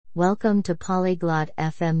Welcome to Polyglot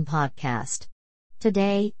FM podcast.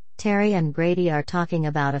 Today, Terry and Grady are talking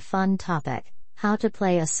about a fun topic, how to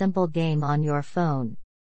play a simple game on your phone.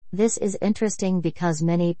 This is interesting because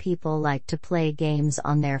many people like to play games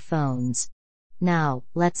on their phones. Now,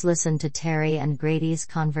 let's listen to Terry and Grady's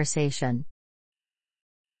conversation.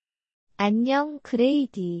 안녕,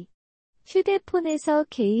 그레이디. 휴대폰에서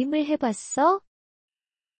게임을 해봤어?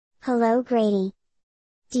 Hello, Grady.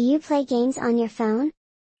 Do you play games on your phone?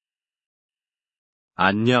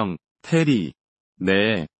 안녕, 테리.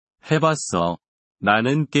 네, 해봤어.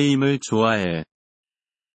 나는 게임을 좋아해.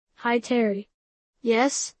 Hi Terry.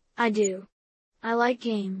 Yes, I do. I like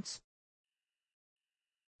games.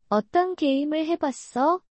 어떤 게임을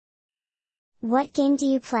해봤어? What game do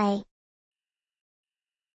you play?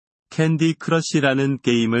 캔디 크러쉬라는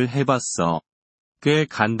게임을 해봤어. 꽤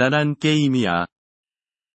간단한 게임이야.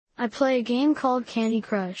 I play a game called Candy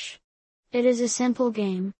Crush. It is a simple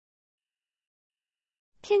game.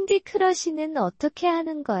 캔디 크러쉬는 어떻게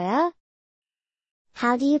하는 거야?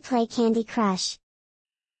 How do you play Candy Crush?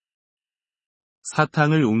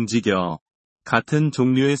 사탕을 움직여. 같은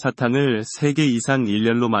종류의 사탕을 3개 이상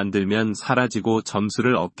일렬로 만들면 사라지고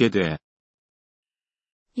점수를 얻게 돼.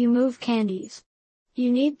 You move candies.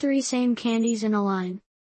 You need 3 same candies in a line.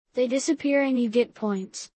 They disappear and you get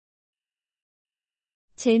points.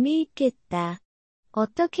 재미있겠다.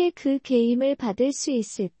 어떻게 그 게임을 받을 수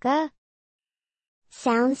있을까?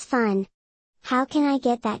 Sounds fun. How can I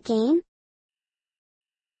get that game?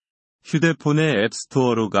 휴대폰의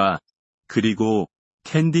앱스토어로 가. 그리고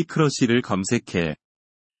캔디 크러쉬를 검색해.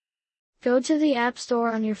 Go to the App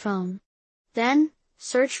Store on your phone. Then,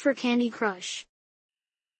 search for Candy Crush.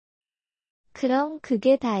 그럼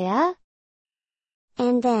그게 다야?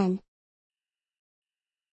 And then,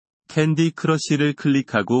 캔디 크러쉬를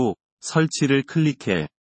클릭하고 설치를 클릭해.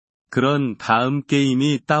 그런 다음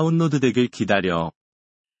게임이 다운로드되길 기다려.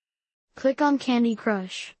 Click on Candy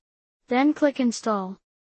Crush. Then click Install.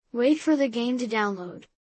 Wait for the game to download.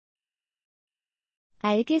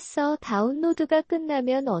 알겠어. 다운로드가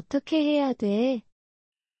끝나면 어떻게 해야 돼?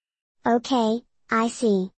 okay, I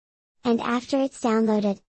see. And after it's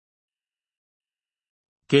downloaded,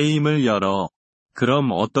 게임을 열어.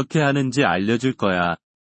 그럼 어떻게 하는지 알려줄 거야.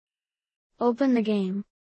 Open the game.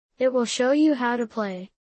 It will show you how to play.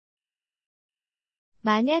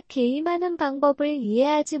 만약 게임하는 방법을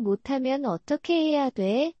이해하지 못하면 어떻게 해야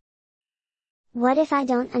돼? what if I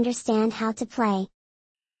don't understand how to play?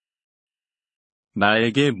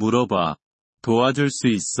 나에게 물어봐. 도와줄 수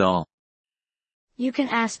있어. You can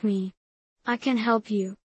ask me. I can help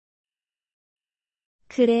you.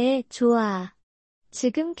 그래, 좋아.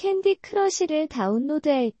 지금 캔디 크러쉬를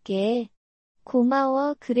다운로드할게.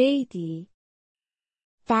 고마워, 그레이디.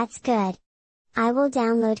 That's good. I will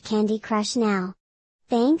download Candy Crush now.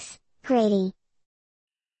 Thanks, Grady.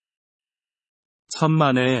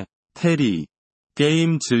 천만에, 테리.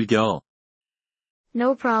 게임 즐겨.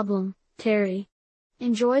 No problem, Terry.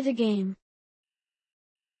 Enjoy the game.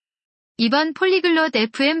 이번 폴리글롯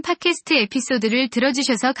FM 팟캐스트 에피소드를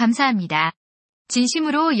들어주셔서 감사합니다.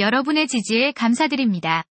 진심으로 여러분의 지지에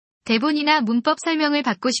감사드립니다. 대본이나 문법 설명을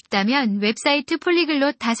받고 싶다면 웹사이트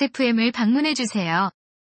polyglot.fm을 방문해주세요.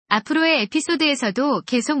 앞으로의 에피소드에서도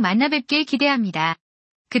계속 만나뵙길 기대합니다.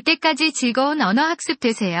 그때까지 즐거운 언어 학습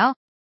되세요.